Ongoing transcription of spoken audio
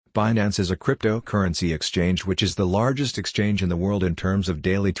Binance is a cryptocurrency exchange which is the largest exchange in the world in terms of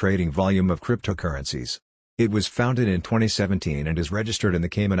daily trading volume of cryptocurrencies. It was founded in 2017 and is registered in the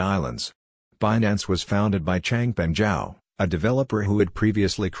Cayman Islands. Binance was founded by Changpeng Zhao, a developer who had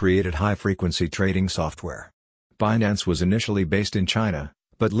previously created high-frequency trading software. Binance was initially based in China,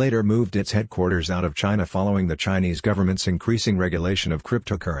 but later moved its headquarters out of China following the Chinese government's increasing regulation of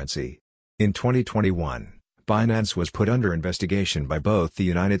cryptocurrency. In 2021, Binance was put under investigation by both the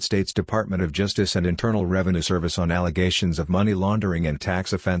United States Department of Justice and Internal Revenue Service on allegations of money laundering and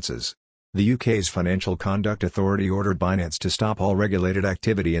tax offences. The UK's Financial Conduct Authority ordered Binance to stop all regulated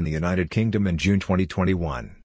activity in the United Kingdom in June 2021.